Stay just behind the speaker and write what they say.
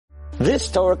This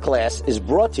Torah class is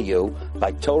brought to you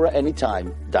by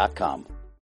TorahAnytime.com.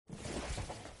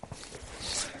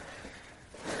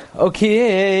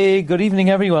 Okay, good evening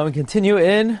everyone. We continue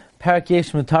in Parak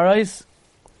Yesh Mutarais.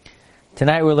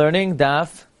 Tonight we're learning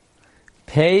Daf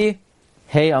Pei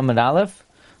Hey Amud Aleph.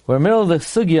 We're in the middle of the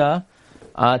Sugya,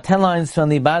 10 lines from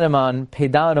the bottom on Pei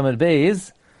Daled Amud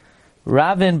Beis.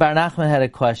 Ravin Bar Nachman had a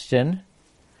question,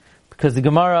 because the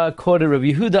Gemara quoted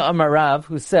Rabbi Yehuda Amar Rav,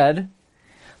 who said,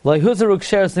 which means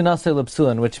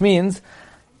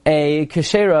a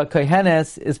keshera,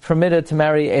 kohenes, is permitted to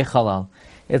marry a chalal.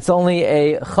 It's only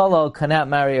a chalal cannot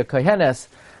marry a kohenes,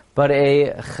 but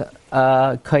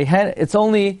it's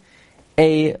only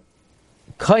a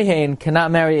kohen cannot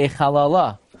marry a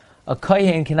chalala. A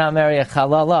kohen cannot marry a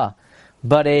chalala,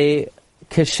 but a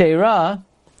keshera,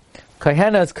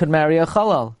 kohenes could marry a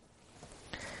chalal.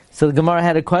 So the Gemara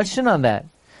had a question on that,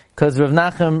 because Rav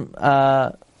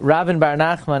Ravin Bar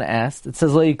Nachman asked, it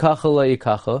says, lo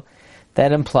yikachu,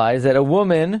 that implies that a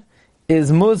woman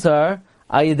is muzar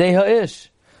al yedei ha'ish,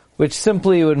 which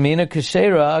simply would mean a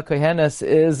keshera, a kohenes,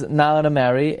 is not allowed to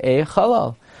marry a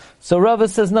chalal. So Rava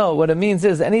says, no, what it means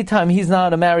is, anytime he's not allowed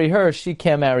to marry her, she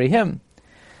can't marry him.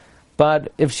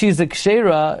 But if she's a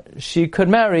keshera, she could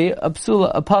marry a psula,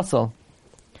 a pasul.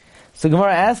 So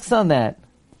Gemara asks on that,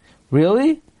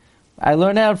 really? I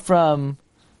learn out from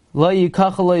lo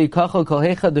yikachu kol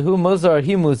hecha dehu muzar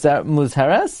hi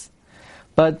muzharas.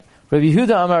 But Rabbi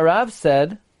Yehuda Amar Rav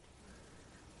said,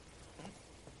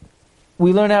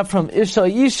 we learn out from Isha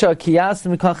kiyas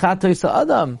mikol chatois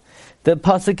adam. The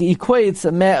pasuk equates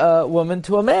a woman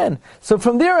to a man. So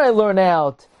from there I learn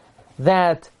out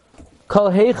that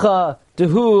kol hecha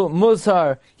dehu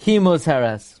muzhar hi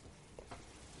muzharas.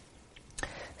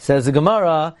 Says the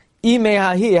Gemara, if it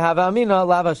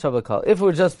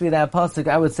would just be that pasuk,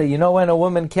 I would say, you know when a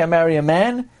woman can't marry a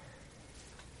man?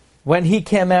 When he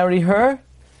can't marry her?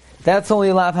 That's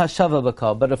only lav hashava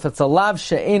b'kol. But if it's a lav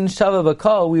she'ein shava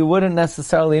b'kol, we wouldn't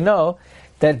necessarily know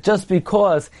that just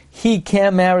because he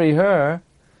can't marry her,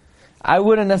 I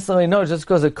wouldn't necessarily know just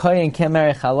because a kohen can't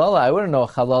marry chalala. I wouldn't know a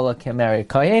chalala can't marry a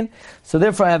kohen. So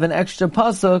therefore I have an extra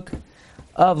pasuk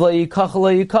of lo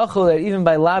yikachu, that even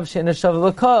by lav she'ein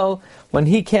shava b'kol, when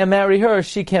he can't marry her,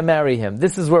 she can't marry him.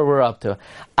 This is where we're up to.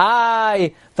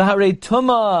 V'harei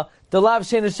tuma, the lav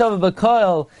she'ein shava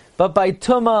b'kol, but by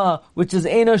tuma, which is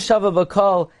eino shava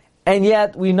b'kol, and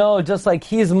yet we know just like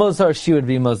he's muzar, she would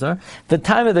be muzar. The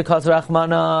time of the kas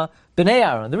rachmana b'nei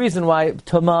Aaron. The reason why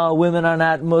tuma, women are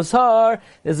not muzar,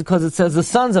 is because it says the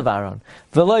sons of Aaron.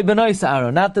 V'loi b'nois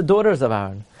Aaron, not the daughters of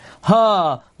Aaron.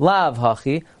 Ha, lav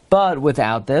hachi, but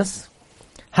without this,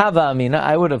 hava amina,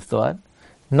 I would have thought,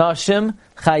 nashim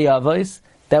chayavos,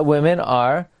 that women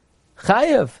are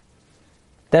chayav.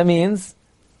 That means,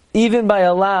 even by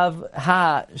a lav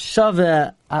ha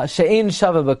shava she'ein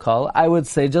shava b'kol, I would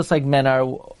say just like men are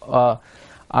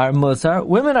musar,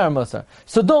 women are musar.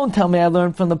 So don't tell me I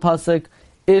learned from the pasuk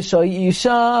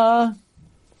isha.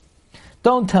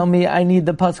 Don't tell me I need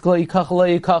the pasuk lo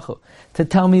yikachu to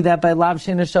tell me that by lav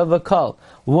she'ein shava b'kol,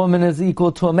 woman is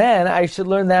equal to a man. I should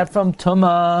learn that from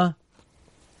tuma.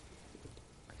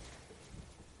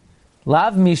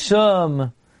 Lav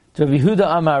mishum to Rabbi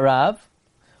Yehuda Amar Rav.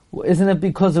 Isn't it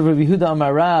because of Rabbi Yehuda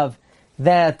Amar Rav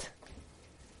that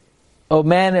a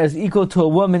man is equal to a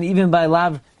woman even by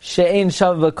lav she'ein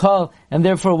shava b'kol, and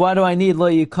therefore why do I need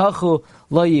lo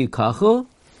yikachu?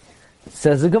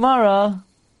 Says the Gemara,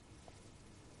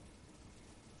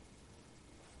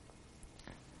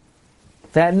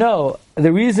 that no,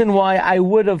 the reason why I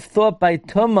would have thought by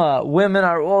tuma women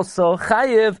are also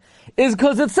chayiv is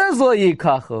because it says lo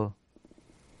yikachu.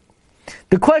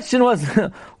 The question was,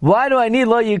 why do I need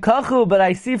lo yikachu? But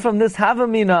I see from this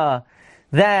havamina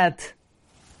that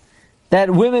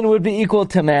women would be equal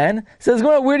to men. Says,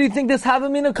 where do you think this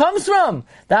havamina comes from?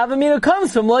 The havamina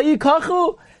comes from lo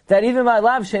yikachu, that even by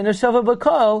lav she'ein shava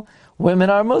b'kol, women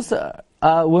are musar.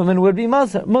 Women would be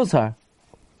musar.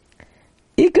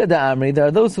 Ika da'amri, there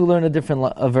are those who learn a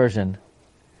different version.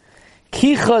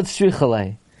 Kichad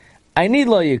shrichale, I need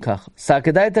lo yikachu.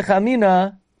 Sakadai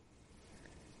techamina,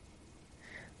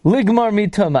 ligmar mi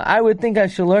tuma. I would think I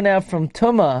should learn out from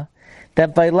tuma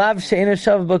that by lav she'ein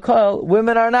shava b'kol,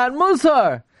 women are not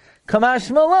musar.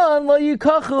 Kamash malan lo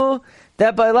yikachu,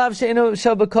 that by lav she'ein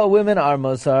shava b'kol, women are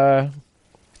musar.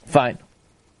 Fine.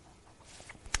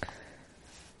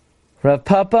 Rav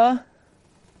Papa,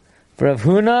 Rav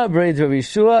Huna, Braid Rav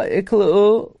Yeshua,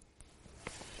 Ikla'u,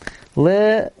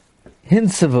 Le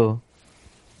Hinsavu,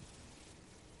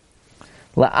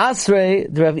 La Asrei,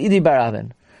 Rav Idi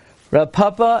Baravan. Rav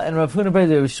Papa and Rav Huna,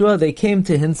 Braid Rav Yeshua, they came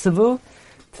to Hinsavu,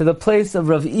 to the place of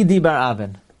Rav Idi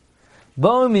Baravan.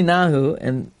 Bo minahu,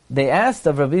 and they asked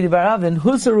of Rabbi Bar Avin,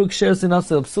 Husaruk Sheres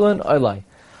Inasel Psulin Oilai.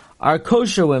 Are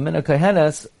kosher women, a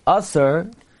kohenes, usher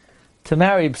to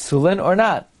marry psulin or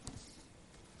not?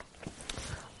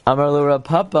 Amar lu Rav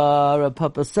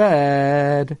Papa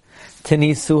said,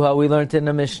 Tenisuha, we learned in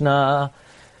the Mishnah.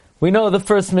 We know the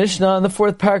first Mishnah in the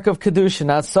fourth parak of Kedushin.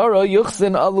 Asaro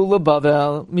yuchzin alu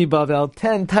leBavel, mi Bavel.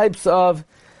 10 types of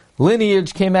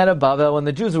lineage came out of Bavel when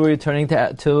the Jews were returning to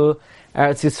Eretz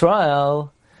Yisrael.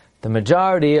 The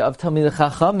majority of Talmidei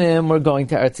Chachamim were going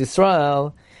to Eretz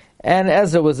Yisrael, and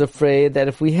Ezra was afraid that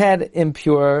if we had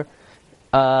impure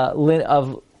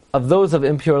of those of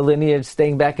impure lineage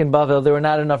staying back in Bavel, there were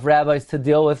not enough rabbis to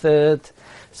deal with it.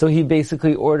 So he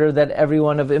basically ordered that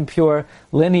everyone of impure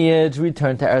lineage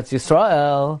return to Eretz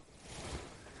Yisrael.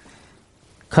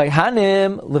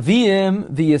 Kohanim,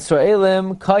 Leviim, the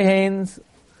Yisraelim, Kohanes,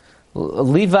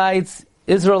 Levites,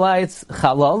 Israelites,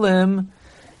 Chalalim,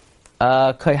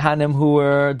 Kohanim who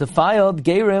were defiled,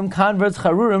 Gerim, converts,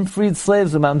 Charurim, freed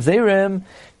slaves, Mamzerim,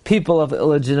 people of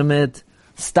illegitimate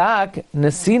stock,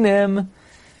 Nesinim,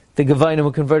 the Gavainim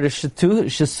who converted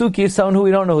Shasuki, someone who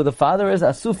we don't know who the father is,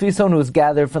 Asufi, someone who was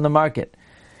gathered from the market.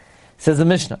 Says the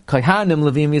Mishnah, Kohanim,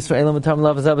 Levim, Yisraelim, Matam,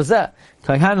 Lavazabazah.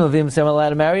 Kohanim, Levim, Yisraelim, allowed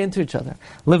to marry into each other.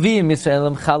 Levim,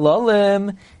 Yisraelim,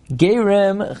 Chalolim,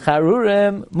 Gerim,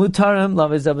 Charurim, Mutarim,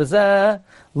 Lavazabazah.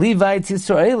 Levites,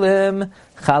 Yisraelim,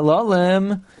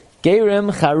 Chalolim,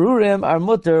 Gerim, Charurim are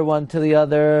mutter one to the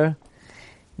other.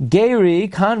 Geri,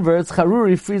 converts,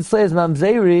 Charuri, freed slaves,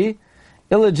 Mamzeri,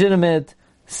 illegitimate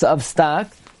of stock.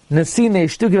 Nesine,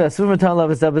 Shtukiv, Asumatan,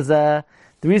 Lavazabazah.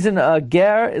 The reason a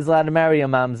ger is allowed to marry a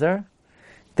mamzer,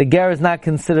 the ger is not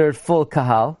considered full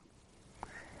kahal.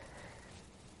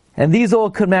 And these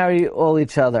all could marry all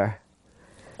each other.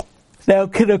 Now,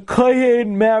 can a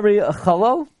kohen marry a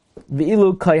chalal?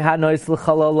 V'ilu kohanois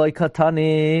l'chalal loy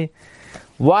katani.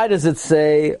 Why does it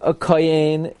say a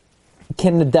kohen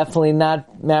can definitely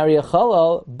not marry a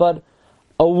chalal, but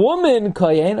a woman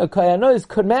kohen, a kohanois,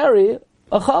 could marry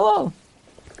a chalal?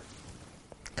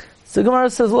 So Gemara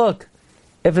says, look,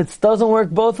 if it doesn't work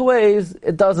both ways,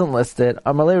 it doesn't list it.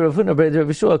 Anytime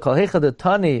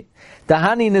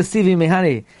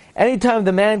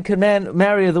the man can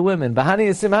marry the women, and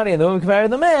the woman can marry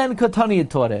the man, Katani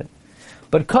taught it.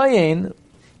 But Kohen,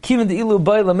 Kivin the Ilu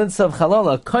Baila Mitzvah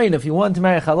Chalala, Kohen, if you want to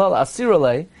marry Chalal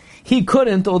Asirale, he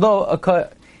couldn't, although a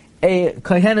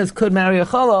Kohenes could marry a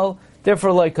Chalal,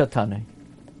 therefore like Katani.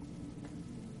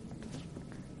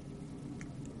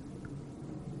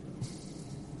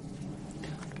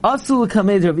 Asul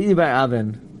Kamed Rav Idi Bar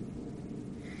Avin.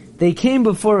 They came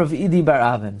before Rav Idi Bar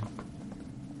Avin.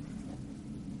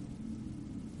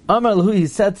 Amar Lahu, he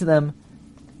said to them,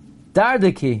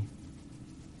 Dardaki.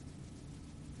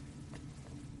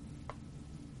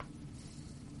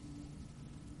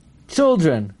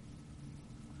 Children.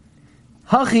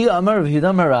 Hachi Amar Rav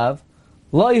Yehuda Marav.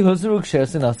 Lo yihuzru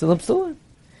ksheros inasil psulen.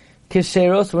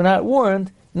 Kesheros were not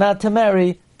warned not to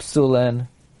marry psulen.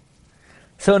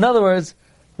 So in other words,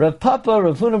 Rav Papa,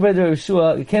 Rav Huna Breder, Rav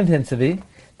Shua came to Hinsavi, to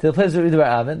the place of Rav Bar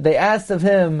Avin. They asked of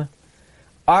him,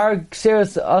 are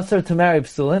ksheros asur to marry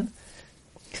psulen?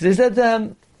 So they said to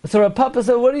him, so Rav Papa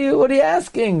said, what are you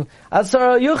asking?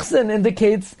 Asar yuchsin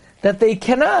indicates that they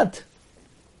cannot.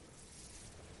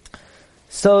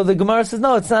 So the Gemara says,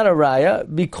 no, it's not a raya,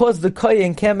 because the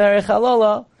kohen can't marry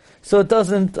chalala, so it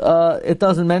doesn't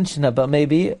mention it, but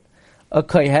maybe a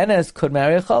kohenes could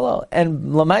marry a chalal.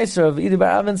 And Lamaiser of Idi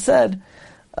Bar Avin said,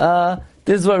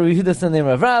 this is what Yehuda said in the name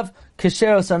of Rav,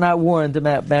 Kesheros are not warned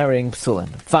about marrying psulin.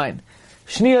 Fine.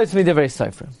 Shniyos midivrei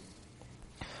seifrim.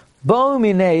 Bo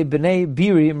minei b'nei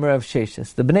biri merav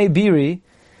sheshes. The b'nei biri,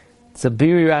 it's a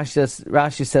biri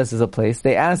Rashi says is a place.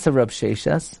 They asked of Rav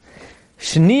Sheshes,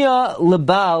 Shniya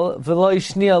lebal v'loi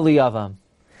shniya liyavam.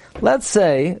 Let's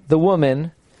say the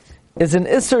woman is an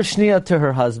Isser Shniya to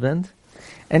her husband,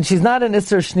 and she's not an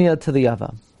Isser Shniya to the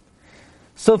Yavam.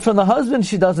 So from the husband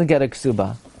she doesn't get a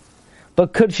ksuba.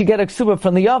 But could she get a ksuba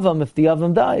from the Yavam if the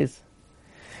Yavam dies?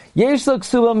 Yesh lo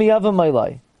ksuba mi Yavam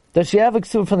mailai. Does she have a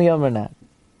ksuba from the Yavam or not?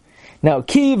 Now,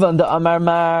 kivan the Amar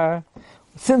Mar,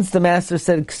 since the master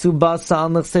said ksuba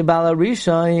san l'chsebala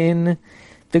rishain,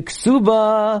 the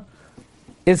ksuba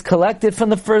is collected from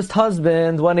the first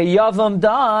husband. When a Yavam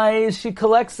dies, she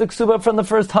collects the ksuba from the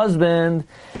first husband,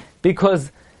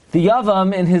 because the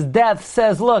Yavam in his death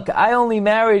says, look, I only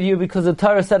married you because the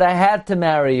Torah said I had to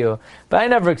marry you, but I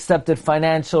never accepted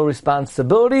financial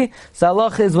responsibility. So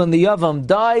halach is when the Yavam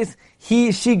dies,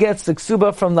 she gets the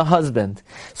ksuba from the husband.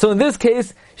 So in this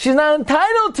case, she's not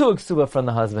entitled to a ksuba from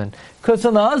the husband, because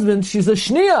from the husband, she's a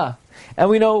shniya. And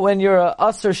we know when you're a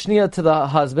asr shniya to the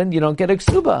husband, you don't get a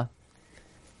ksuba.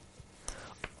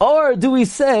 Or do we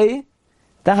say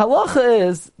the halacha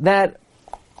is that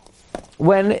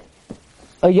when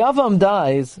a yavam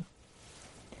dies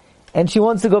and she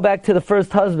wants to go back to the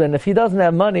first husband, if he doesn't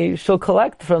have money, she'll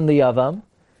collect from the yavam.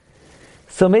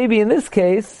 So maybe in this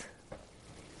case,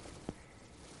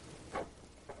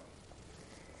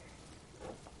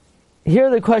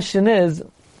 here the question is,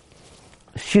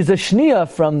 she's a shniya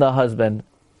from the husband.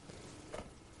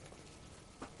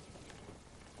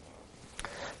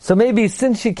 So maybe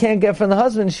since she can't get from the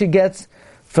husband, she gets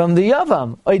from the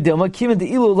yavam.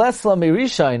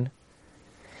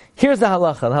 Here's the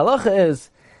halacha. The halacha is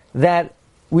that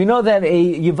we know that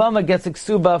a yavama gets a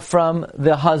ksuba from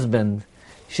the husband.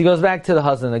 She goes back to the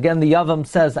husband. Again, the yavam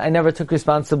says, I never took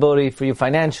responsibility for you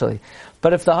financially.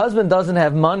 But if the husband doesn't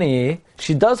have money,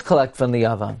 she does collect from the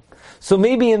yavam. So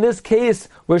maybe in this case,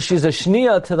 where she's a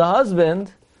shniya to the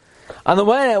husband, on the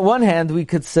one hand, we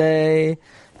could say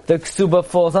the ksuba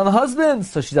falls on the husband,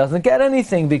 so she doesn't get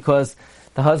anything because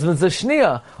the husband's a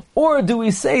shniya. Or do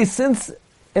we say, since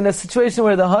in a situation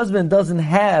where the husband doesn't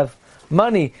have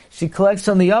money, she collects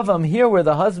from the yavam, here where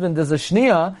the husband is a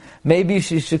shniya, maybe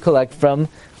she should collect from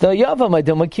the yavam.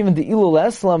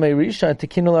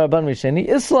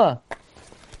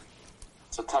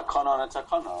 It's a takana and a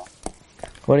takana.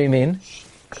 What do you mean?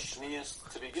 Shniyas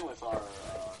to begin with are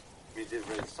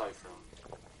midivrei seifrim.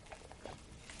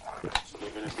 So they're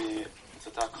going to be, it's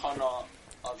a takana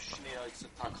of shniya, it's a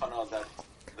takana that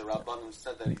the Rabbanim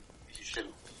said that he should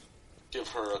give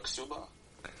her a ksuba.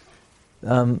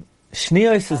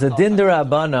 Shniyos is a din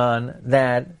d'Rabbanan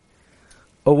that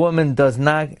a woman does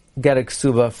not get a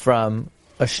ksuba from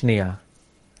a shniya.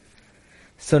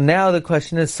 So now the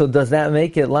question is, so does that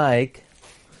make it like,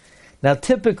 now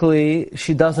typically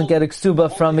she doesn't get a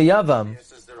ksuba from a yavam.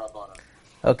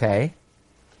 Okay.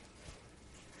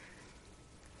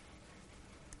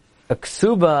 A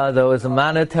ksuba, though, is a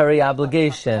monetary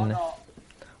obligation.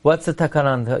 What's a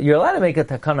takana? You're allowed to make a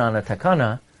takana on a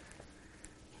takana,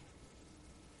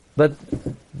 but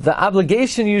the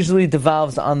obligation usually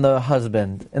devolves on the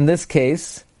husband. In this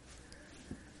case,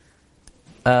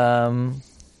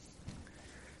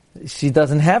 she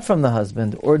doesn't have from the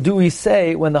husband. Or do we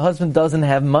say, when the husband doesn't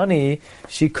have money,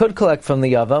 she could collect from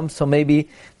the yavam, so maybe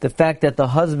the fact that the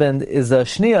husband is a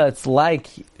shniya, it's like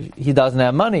he doesn't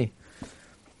have money.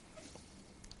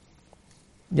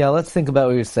 Yeah, let's think about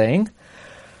what you're saying.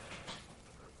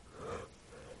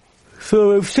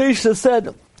 So Rav Sheshes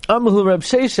said, Amru Rav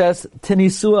Sheshes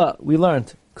Tenisua, we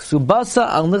learned, Ksubasa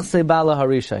al nichse bala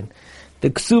harishain. The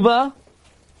ksuba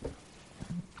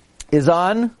is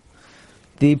on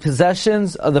the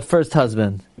possessions of the first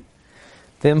husband.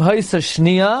 V'imhoisa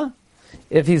shniya,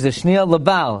 if he's a shniya,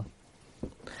 labal.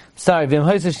 Sorry,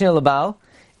 v'imhoisa shniya labal,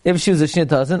 if she was a shniya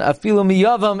to husband, afilu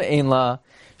miyavam ein la,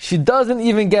 she doesn't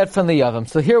even get from the yavam.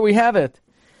 So here we have it.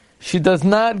 She does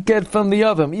not get from the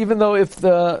yavam, even though if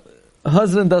the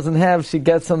husband doesn't have, she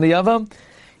gets from the yavam.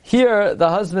 Here, the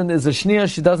husband is a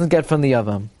shniya, she doesn't get from the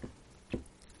yavam.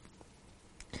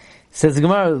 Says the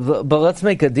Gemara, but let's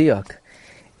make a diak.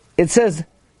 It says,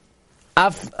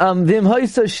 v'im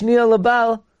hoisa shniya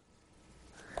labal,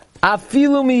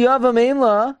 afilu miyavam ein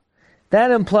la,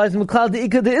 that implies miklal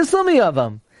de'ika de'isla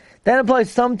miyavam. That implies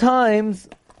sometimes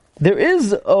there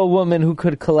is a woman who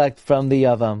could collect from the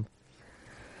yavam.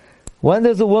 When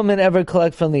does a woman ever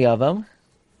collect from the yavam?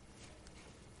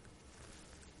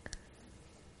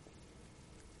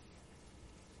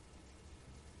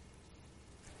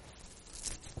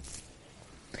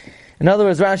 In other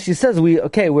words, Rashi says,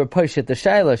 we're push at the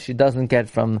Shaila, she doesn't get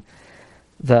from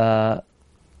the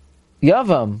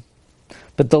Yavam.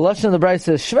 But the Lashon of the Brayso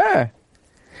says, Shver.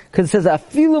 Because it says,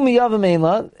 Afilu mi Yavam ein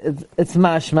la, it's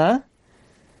mashma.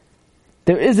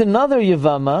 There is another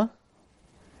Yavama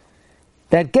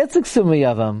that gets a Ksuma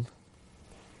Yavam.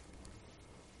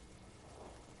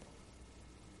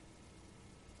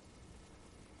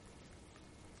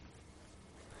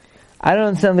 I don't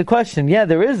understand the question. Yeah,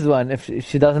 there is one if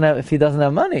he doesn't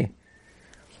have money.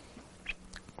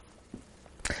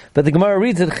 But the Gemara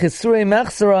reads it, Chisrei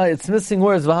Mechsara, it's missing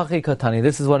words, V'hachi Katani.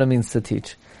 This is what it means to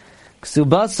teach.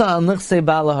 Ksubasa al nichse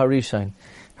bala harishain.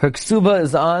 Her ksuba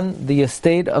is on the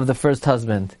estate of the first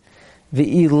husband.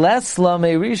 V'iles la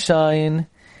merishain,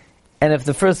 and if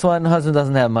the first husband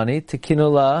doesn't have money,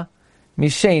 tekinula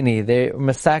misheni, they're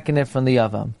masakin it from the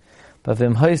yavam. But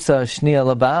v'im hoisa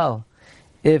shniya labal,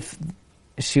 if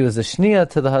she was a shniya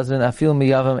to the husband, afil mi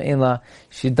yavam ein la,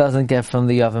 she doesn't get from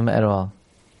the yavam at all.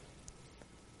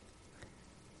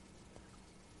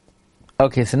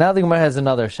 Okay, so now the Gemara has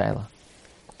another shaila.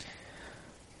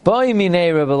 Boi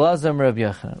minei Rabbi Elazar Rabbi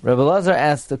Yochanan. Rabbi Elazar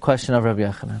asked the question of Rabbi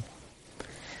Yochanan.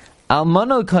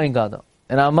 Almano kohen gadol.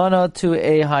 an almana to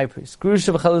a high priest.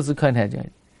 Grusha v'chalus l'kohen hedyot.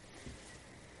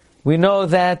 We know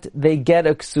that they get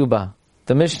a ksuba.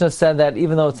 The Mishnah said that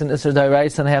even though it's an Isser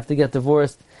D'Oraisa and they have to get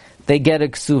divorced, they get a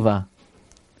ksuba.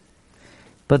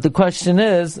 But the question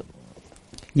is,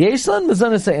 yesh lan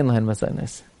mazonos or ein lahen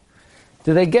mazonos?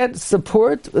 Do they get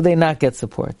support or do they not get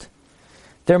support?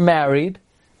 They're married,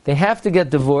 they have to get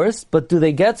divorced, but do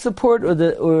they get support or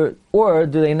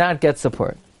do they not get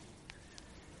support?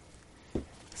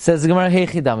 Says the Gemara,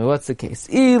 Heichidami, what's the case?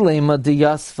 Ilema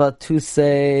diyasva to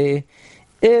say,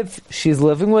 if she's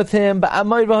living with him, then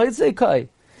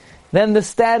the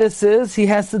status is he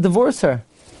has to divorce her.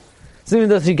 So even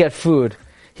though she get food,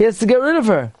 he has to get rid of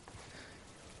her.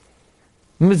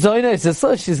 Mizoyna says,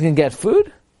 so she's going to get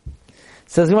food?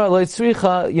 Says, you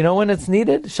know when it's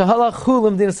needed?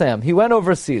 He went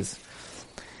overseas.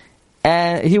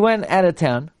 And he went out of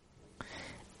town.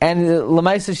 And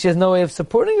Lamaisa, she has no way of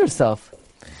supporting herself.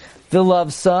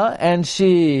 Vilavsa, and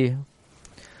she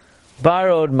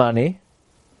borrowed money.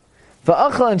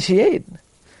 Va'achla, and she ate.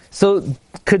 So,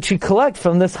 could she collect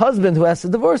from this husband who has to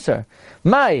divorce her?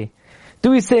 Mai,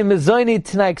 do we say Mizoyni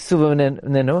Tanai Ksuba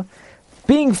Nenu?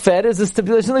 Being fed is a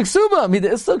stipulation like Ksuba.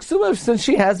 Ksuba, since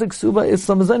she has a Ksuba,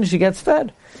 Islam Mizoyni, she gets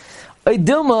fed.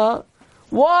 Dilma,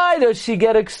 why does she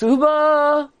get a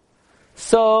Ksuba?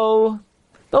 So,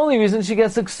 the only reason she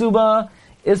gets a Ksuba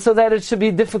is so that it should be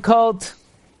difficult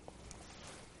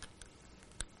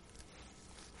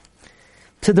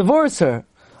to divorce her.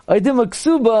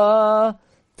 Ksuba,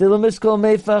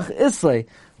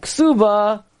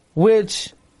 Ksuba,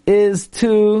 which is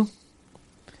to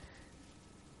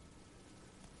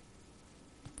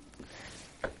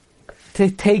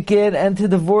take it and to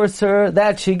divorce her,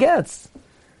 that she gets.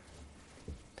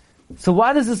 So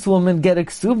why does this woman get a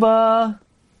ksuba?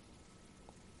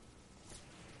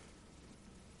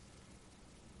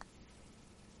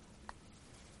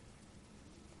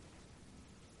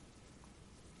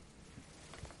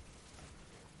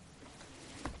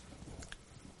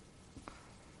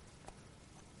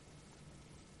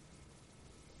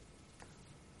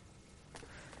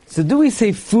 So do we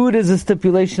say food is a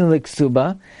stipulation of the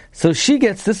ksuba? So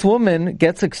this woman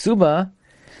gets a ksuba,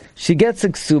 she gets a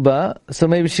ksuba, so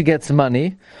maybe she gets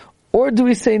money. Or do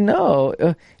we say no?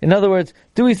 In other words,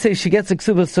 do we say she gets a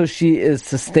ksuba so she is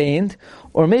sustained?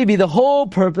 Or maybe the whole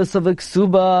purpose of a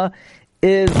ksuba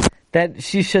is that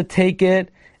she should take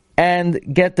it and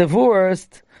get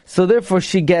divorced, so therefore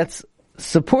she gets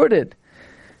supported.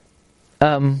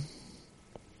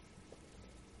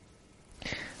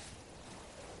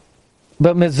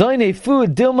 But mezoine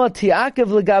food, dilma ti'akev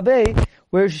legabe,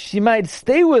 where she might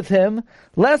stay with him,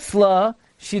 lesla,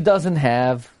 she doesn't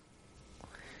have.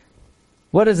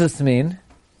 What does this mean?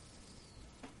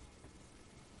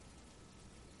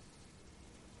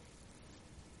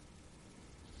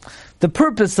 The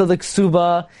purpose of the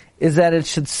ksuba is that it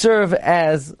should serve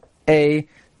as a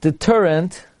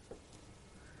deterrent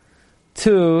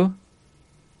to...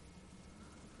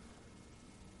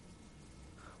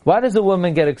 Why does a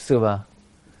woman get a ksuba?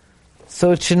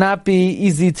 So it should not be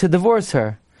easy to divorce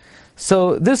her.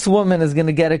 So this woman is going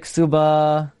to get a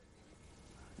ksuba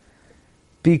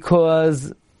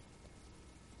because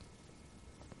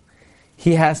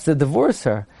he has to divorce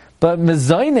her. But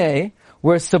mezoine,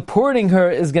 where supporting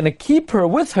her is going to keep her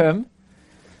with him,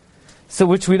 so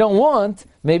which we don't want,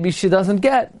 maybe she doesn't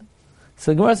get.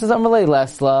 So Gemara says, Amalei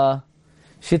Lesla,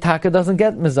 Shitaka doesn't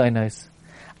get mezoines.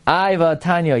 Aiva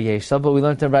Tanya Yesha, but we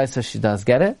learned in Raisa she does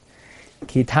get it.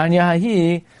 Ki Tanya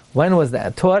Hahi, when was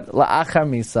that taught? La'achar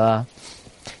Misa.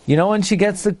 You know when she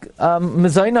gets the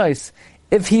mezoines?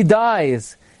 If he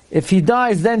dies,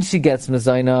 then she gets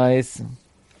mezoines.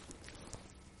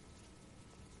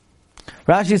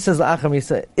 Rashi says la'achar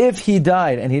Misa. If he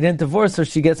died and he didn't divorce her,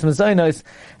 she gets mezoines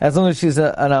as long as she's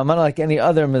an amana like any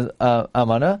other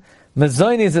amana.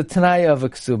 Mezoine is a tanaya of a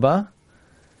ksuba.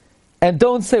 And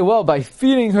don't say, well, by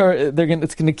feeding her,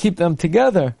 it's going to keep them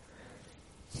together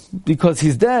because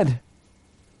he's dead.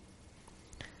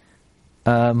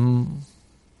 Tanar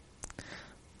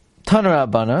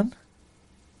Abanan.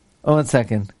 Oh, 1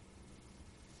 second.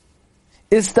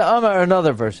 Ista Amar,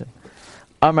 another version.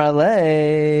 Amar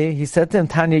Le, he said to him,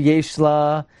 Tanya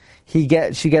Yeshla, she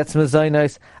gets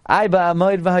mezainos. Aiba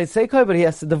Amoid V'Haisekoi, but he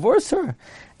has to divorce her.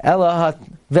 But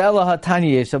we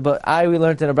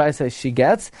learned in a brayso she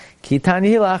gets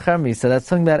kitani hilachar misa. That's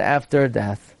something that after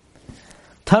death.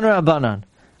 Tanar Abanan,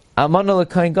 amana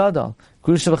l'kohen gadol,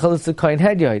 grusha v'chalus l'kohen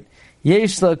hedyot,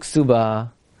 yesh la ksuba.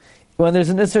 When there's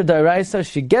an isser d'oraisa,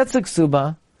 she gets a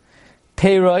ksuba.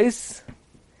 Peiros,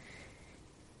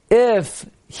 if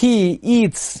he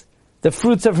eats the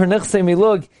fruits of her nechsei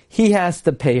milug, he has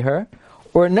to pay her.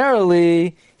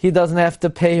 ordinarily he doesn't have to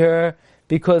pay her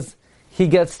because he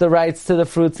gets the rights to the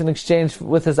fruits in exchange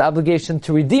with his obligation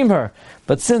to redeem her.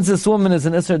 But since this woman is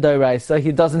an Isser D'Oraisa,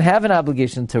 he doesn't have an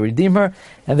obligation to redeem her,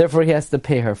 and therefore he has to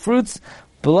pay her fruits.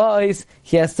 Blois,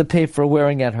 he has to pay for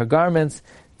wearing at her garments.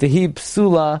 Dehi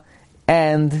Psula,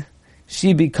 and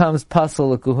she becomes Pasal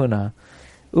L'Kuhuna.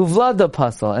 Uvlada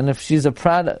Pasal, and if she's a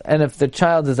product, and if the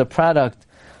child is a product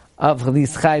of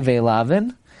Lischai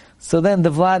Ve'Lavin, so then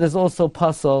the Vlad is also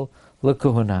Pasal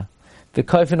L'Kuhuna. We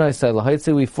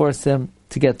force him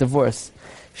to get divorced.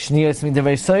 Shniyos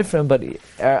midavei soifrim, but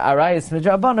arayis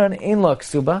midrabanan ein lo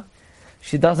ksuba.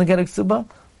 She doesn't get a ksuba.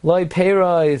 Loi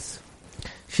peiros.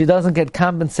 She doesn't get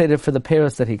compensated for the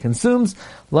peiros that he consumes.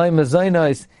 Loi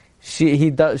mazoinos. She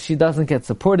doesn't get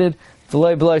supported.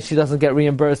 V'loi b'loi, she doesn't get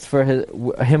reimbursed for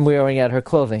him wearing out her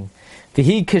clothing.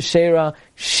 V'hi keshera.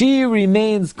 She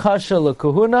remains kasha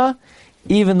l'kuhuna,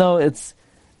 even though it's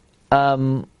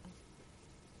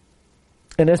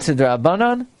an Isser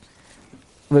D'Rabbanan,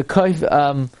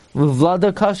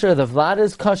 Vlada kasher, the Vlad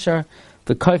is kasher,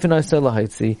 the Koifin Oisei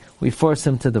L'Haitzi, we force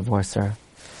him to divorce her.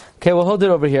 Okay, we'll hold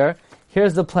it over here.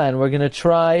 Here's the plan. We're going to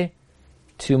try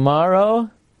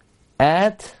tomorrow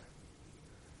at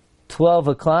 12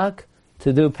 o'clock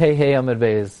to do Pei Hei Amud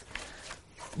Beis.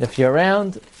 If you're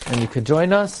around and you could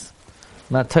join us,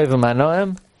 Matov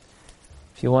Manoim.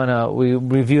 If you want to, we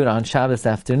review it on Shabbos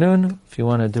afternoon. If you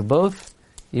want to do both,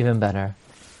 even better.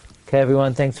 Okay,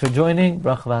 everyone, thanks for joining.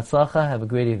 Bracha v'atzlacha. Have a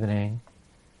great evening.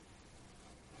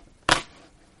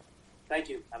 Thank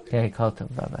you. Okay, call to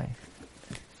bye-bye.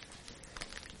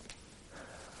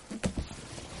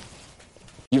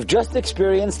 You've just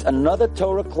experienced another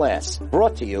Torah class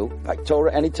brought to you by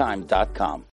TorahAnytime.com.